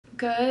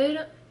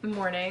Good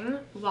morning.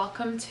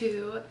 Welcome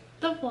to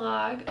the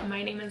vlog.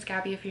 My name is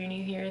Gabby. If you're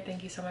new here,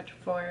 thank you so much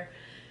for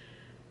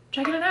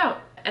checking it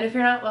out. And if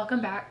you're not, welcome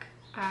back.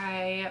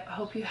 I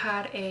hope you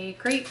had a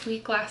great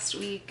week last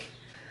week.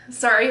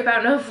 Sorry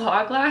about no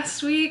vlog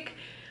last week.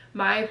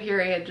 My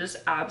period just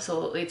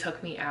absolutely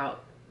took me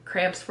out.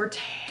 Cramps were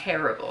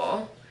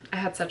terrible. I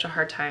had such a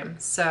hard time.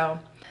 So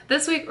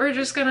this week we're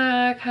just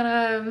gonna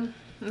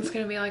it's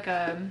gonna be like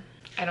I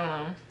don't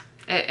know.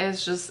 It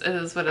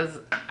is what it is.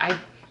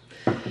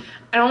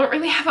 I don't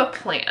really have a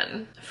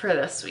plan for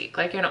this week.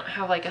 Like, I don't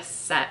have like a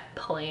set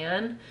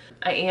plan.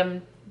 I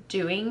am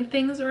doing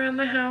things around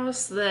the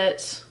house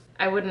that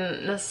I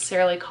wouldn't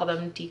necessarily call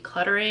them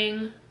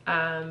decluttering,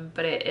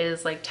 but it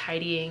is like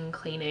tidying,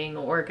 cleaning,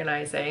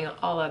 organizing,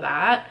 all of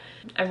that.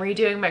 I'm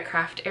redoing my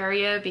craft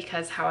area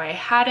because how I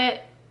had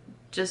it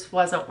just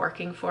wasn't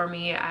working for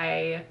me.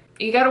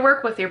 You gotta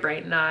work with your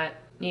brain, not,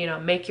 you know,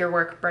 make your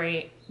work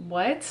brain.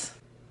 What?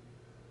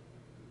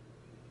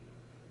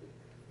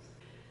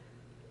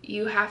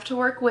 You have to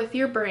work with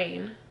your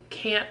brain.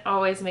 Can't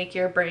always make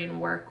your brain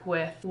work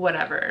with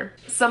whatever.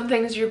 Some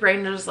things your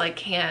brain just like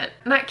can't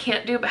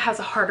do, but has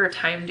a harder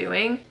time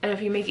doing. And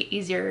if you make it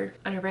easier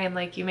on your brain,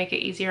 like you make it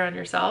easier on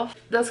yourself.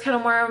 That's kind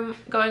of where I'm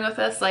going with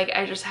this. Like,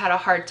 I just had a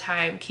hard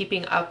time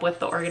keeping up with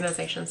the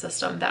organization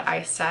system that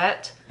I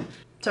set.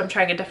 So I'm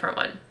trying a different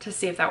one to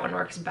see if that one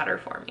works better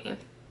for me.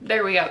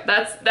 There we go.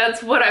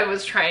 That's what I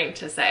was trying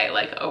to say,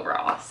 like,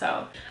 overall.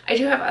 So I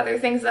do have other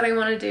things that I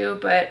want to do,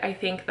 but I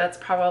think that's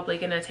probably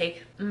going to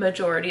take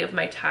majority of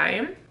my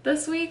time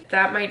this week.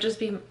 That might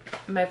just be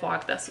my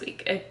vlog this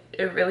week.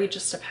 It really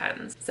just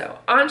depends. So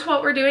on to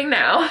what we're doing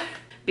now,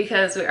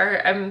 because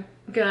I'm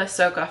gonna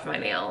soak off my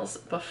nails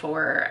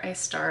before I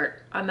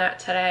start on that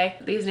today.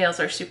 These nails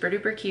are super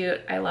duper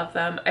cute. I love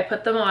them. I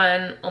put them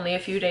on only a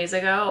few days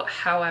ago.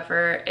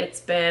 However,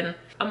 it's been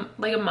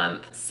like a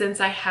month since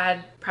I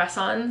had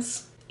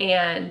press-ons,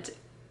 and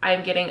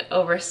I'm getting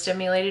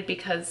overstimulated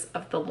because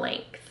of the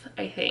length,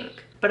 I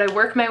think. But I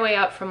work my way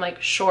up from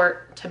like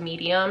short to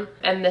medium,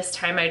 and this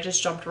time I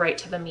just jumped right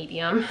to the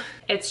medium.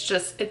 It's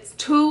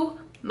too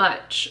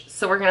much.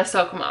 So we're gonna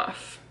soak them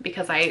off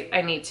because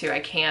I need to. I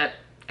can't.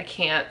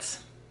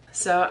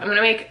 So I'm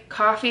gonna make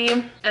coffee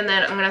and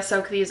then I'm gonna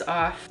soak these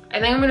off.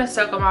 I think I'm gonna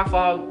soak them off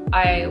while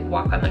I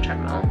walk on the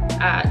treadmill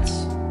at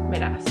my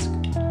desk.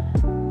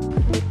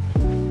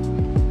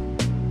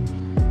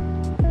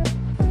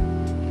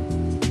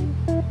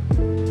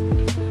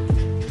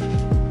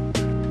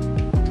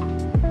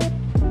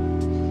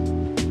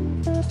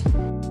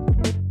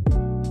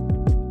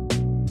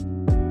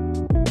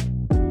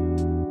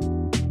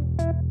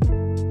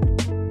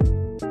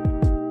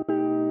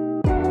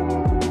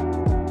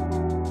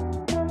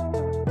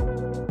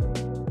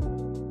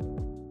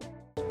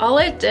 All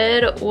it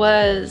did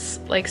was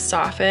like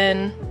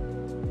soften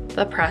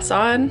the press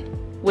on,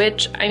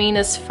 which I mean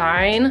is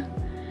fine,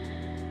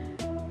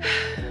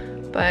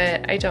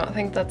 but I don't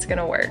think that's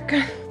gonna work.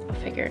 I'll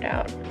figure it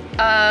out.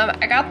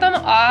 I got them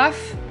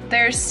off.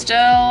 I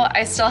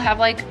still have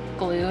like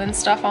glue and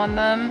stuff on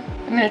them.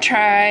 I'm gonna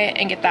try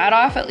and get that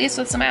off at least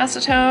with some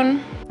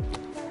acetone.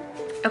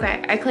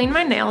 Okay, I cleaned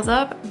my nails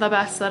up the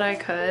best that I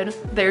could.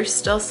 There's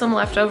still some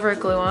leftover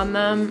glue on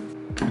them.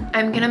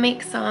 I'm gonna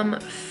make some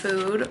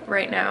food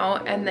right now,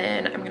 and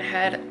then I'm gonna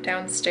head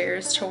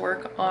downstairs to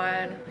work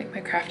on like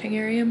my crafting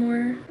area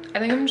more. I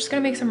think I'm just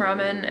gonna make some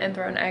ramen and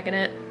throw an egg in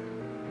it.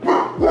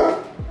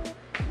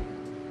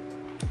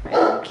 Right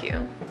on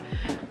cue.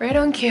 Right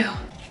on cue.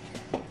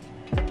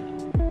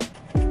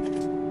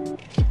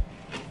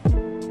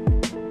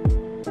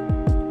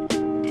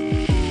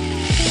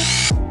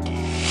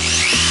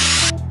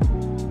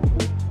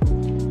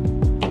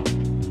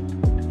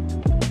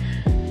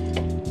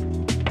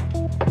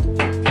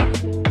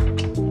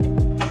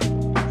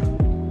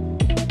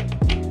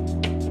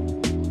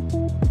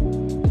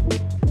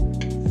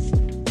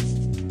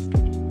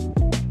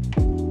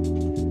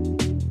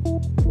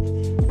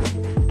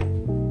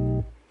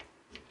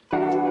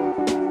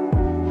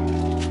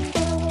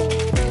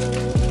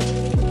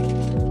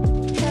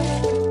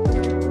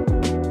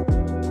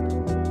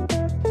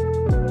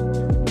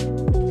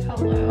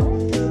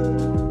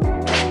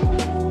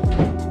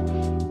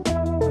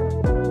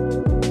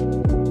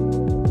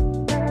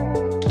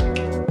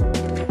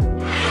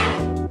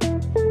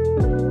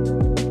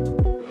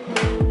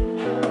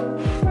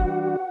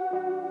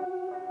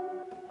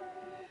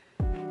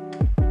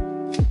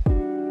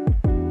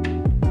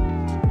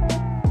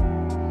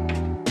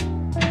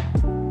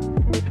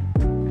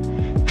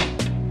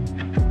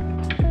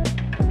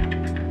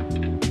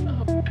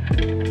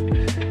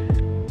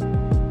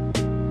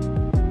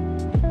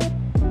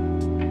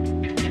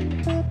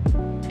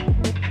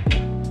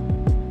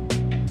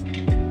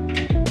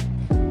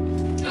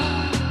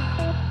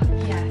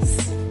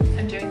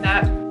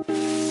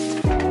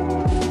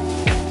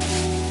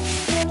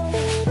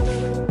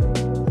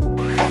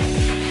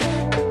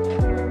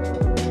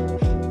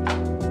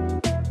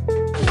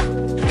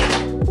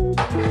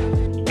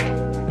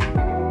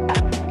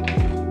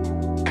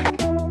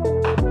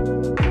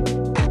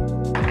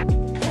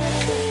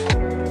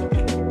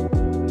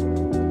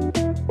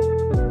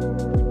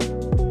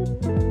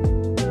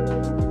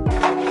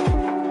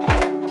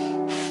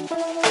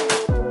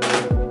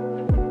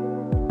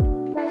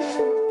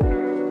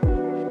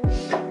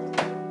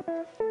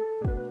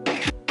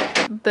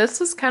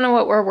 this is kind of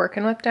what we're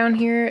working with down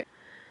here,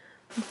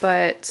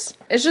 but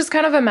it's just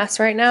kind of a mess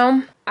right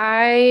now.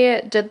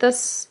 I did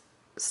this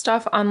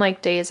stuff on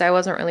like days I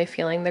wasn't really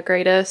feeling the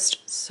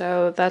greatest,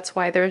 so that's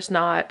why there's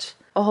not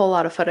a whole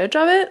lot of footage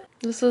of it.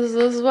 This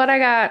is what I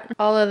got.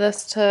 All of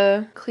this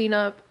to clean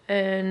up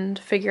and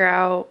figure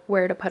out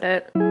where to put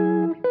it.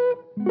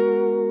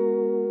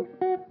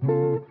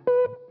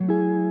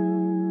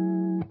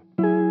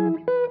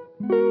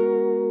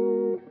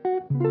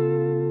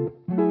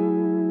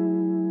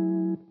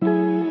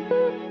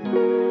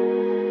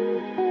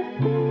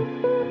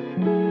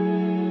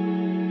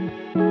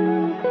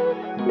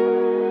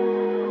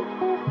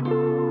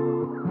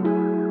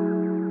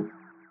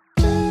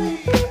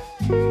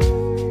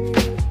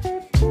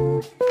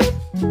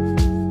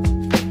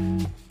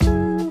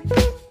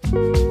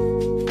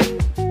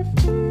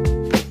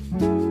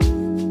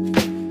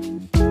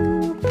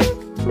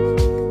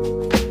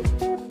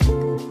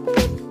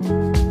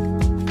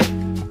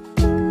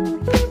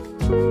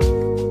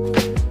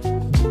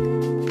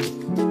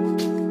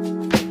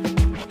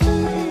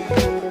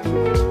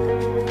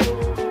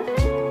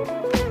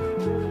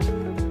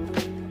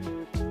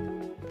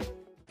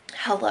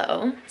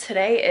 Hello,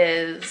 today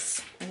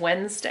is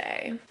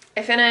Wednesday.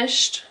 I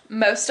finished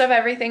most of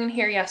everything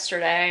here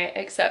yesterday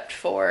except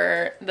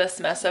for this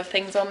mess of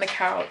things on the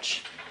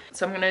couch.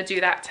 So I'm gonna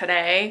do that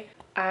today.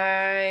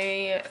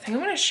 I think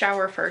I'm gonna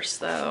shower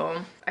first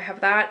though. I have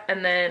that,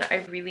 and then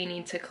I really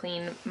need to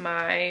clean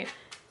my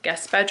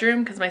guest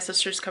bedroom because my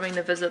sister's coming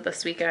to visit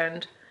this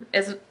weekend.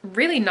 It's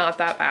really not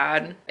that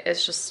bad.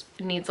 It's just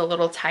needs a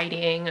little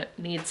tidying,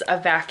 needs a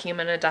vacuum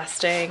and a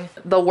dusting.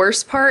 The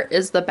worst part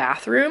is the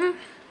bathroom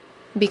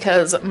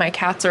because my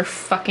cats are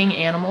fucking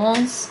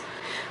animals.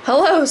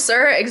 Hello,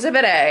 sir,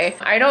 Exhibit A.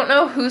 I don't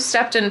know who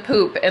stepped in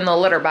poop in the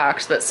litter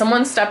box, but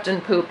someone stepped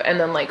in poop and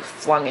then like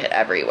flung it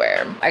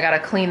everywhere. I gotta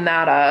clean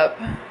that up.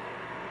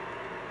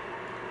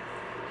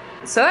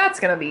 So that's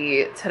gonna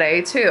be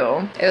today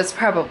too. It was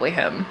probably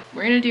him.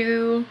 We're gonna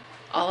do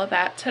all of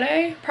that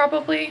today,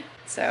 probably.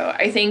 So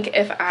I think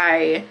if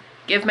I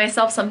give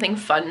myself something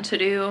fun to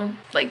do,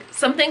 like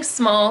something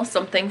small,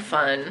 something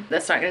fun,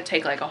 that's not gonna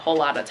take like a whole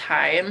lot of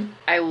time,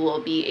 I will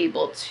be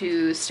able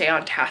to stay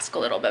on task a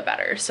little bit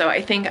better. So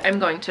I think I'm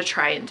going to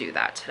try and do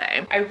that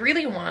today. I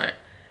really want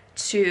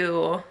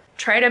to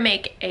try to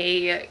make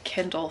a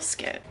Kindle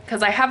skin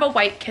because I have a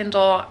white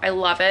Kindle. I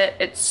love it.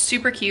 It's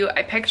super cute.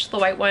 I picked the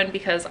white one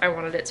because I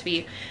wanted it to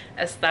be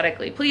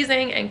aesthetically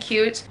pleasing and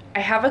cute. I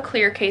have a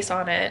clear case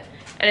on it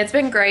and it's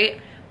been great,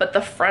 but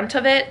the front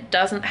of it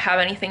doesn't have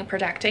anything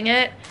protecting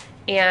it,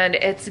 and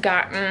it's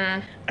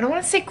gotten, I don't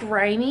want to say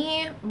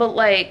grimy, but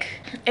like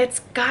it's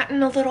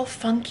gotten a little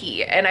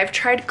funky, and I've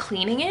tried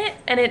cleaning it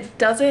and it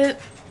doesn't,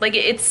 like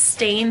it's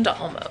stained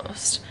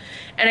almost.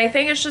 And I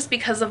think it's just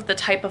because of the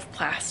type of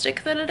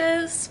plastic that it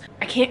is.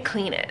 I can't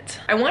clean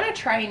it. I want to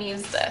try and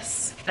use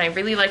this. And I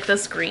really like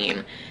this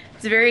green.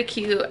 It's very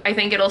cute. I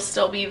think it'll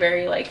still be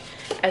very like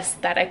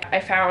aesthetic. I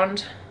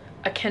found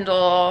a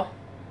Kindle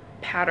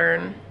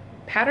pattern?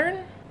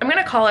 I'm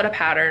gonna call it a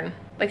pattern,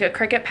 like a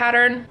Cricut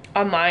pattern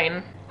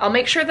online. I'll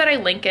make sure that I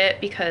link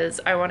it because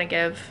I want to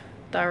give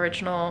the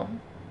original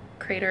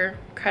creator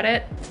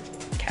credit.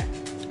 Okay,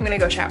 I'm gonna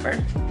go shower.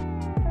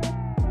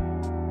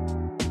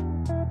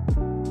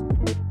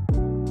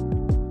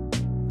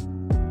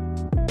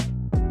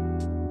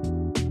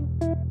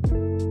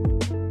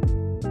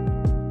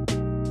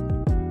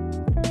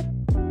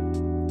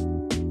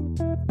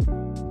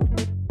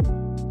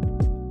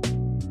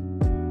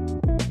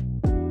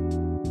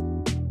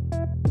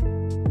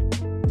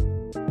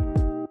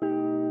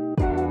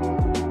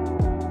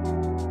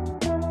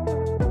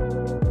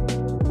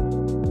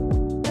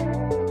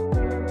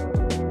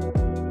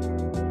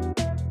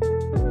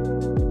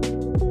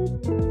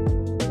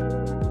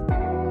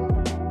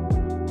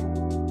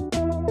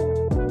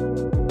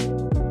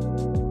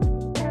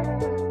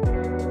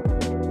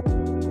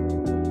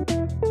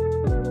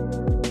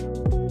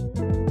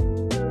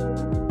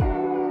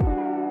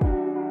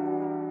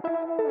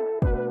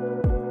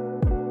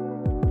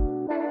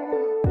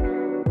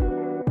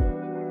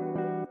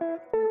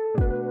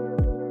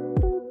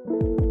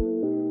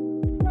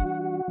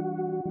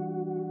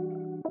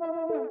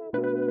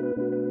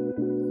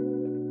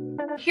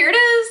 Here it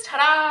is,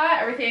 ta-da,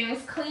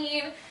 everything's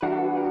clean.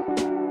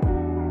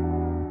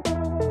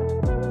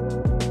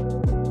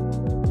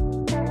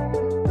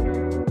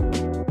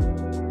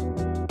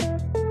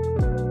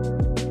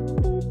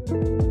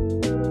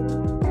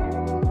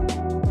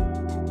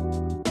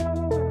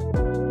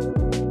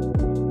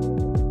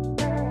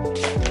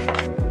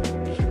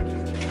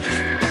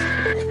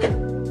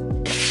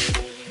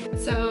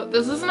 So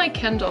this is my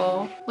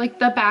Kindle. Like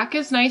the back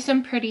is nice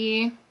and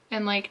pretty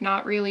and like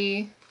not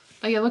really,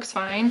 like it looks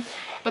fine.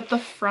 But the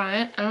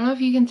front, I don't know if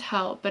you can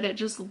tell, but it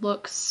just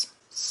looks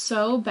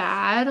so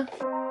bad.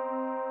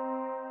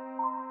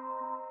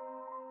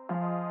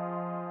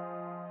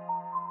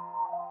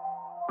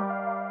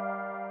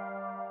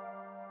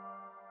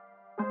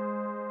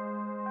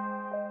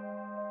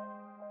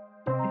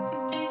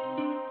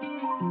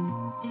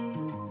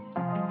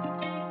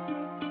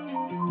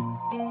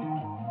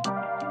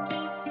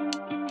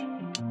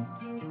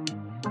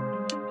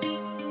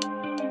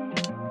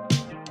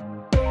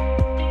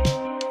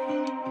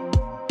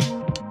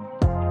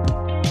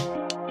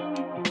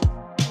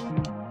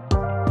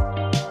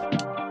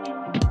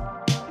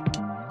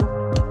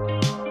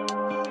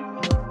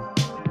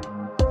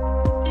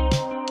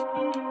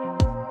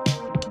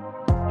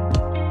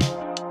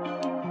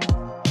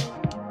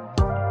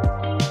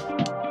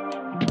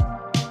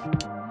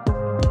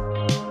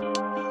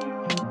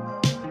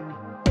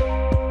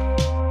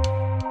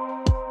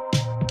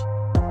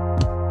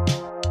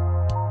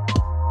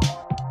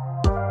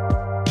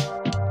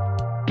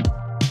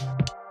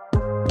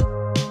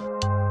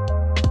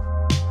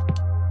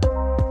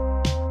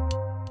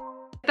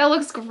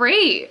 looks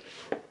great.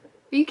 Are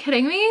you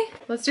kidding me?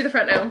 Let's do the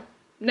front now.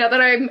 Now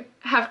that I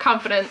have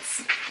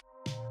confidence.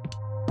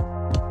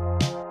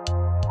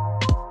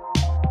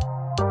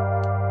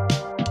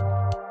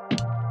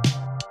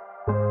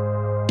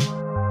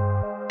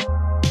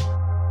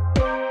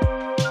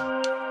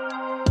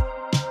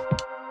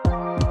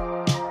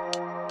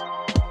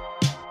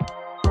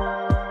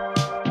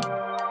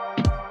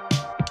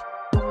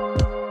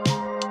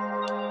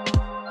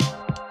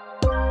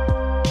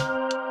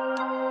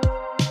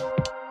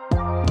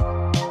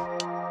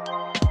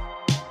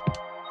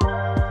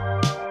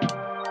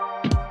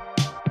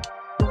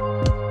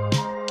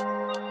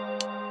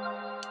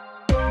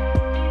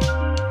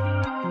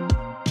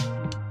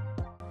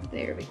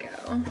 There we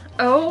go.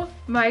 Oh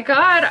my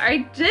God, I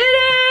did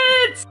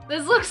it!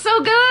 This looks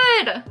so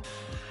good!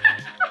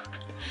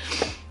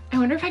 I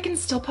wonder if I can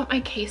still put my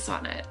case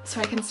on it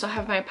so I can still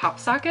have my pop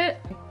socket.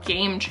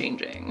 Game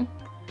changing.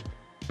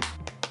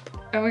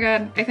 Oh my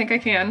God, I think I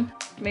can.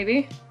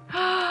 Maybe?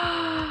 Yes!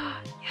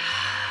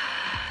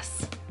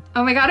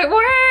 Oh my God, it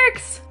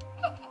works!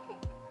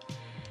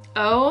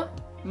 Oh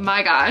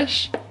my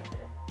gosh.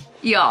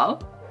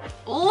 Y'all,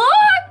 look!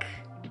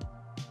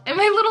 And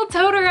my little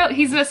Totoro,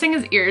 he's missing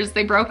his ears,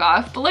 they broke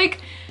off, but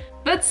like,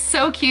 that's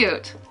so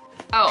cute.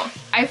 Oh,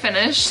 I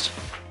finished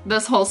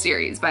this whole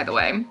series, by the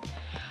way.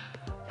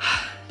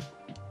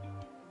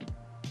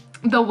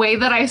 The way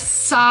that I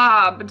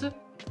sobbed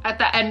at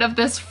the end of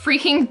this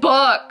freaking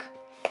book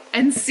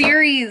and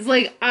series,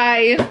 like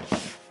I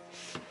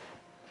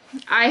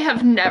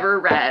have never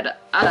read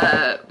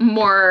a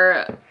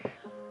more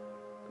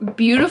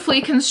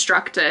beautifully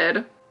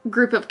constructed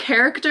group of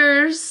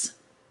characters,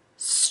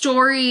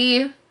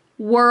 story,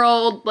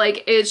 world.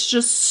 Like, it's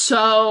just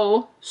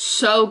so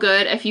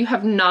good. If you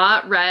have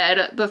not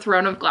read the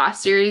Throne of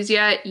Glass series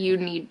yet, you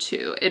need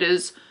to. It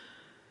is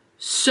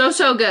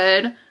so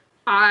good.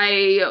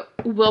 I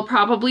will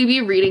probably be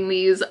reading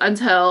these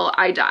until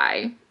I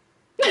die.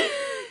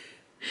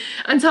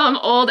 Until I'm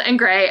old and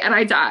gray and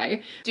I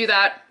die. Do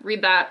that,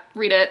 read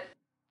it.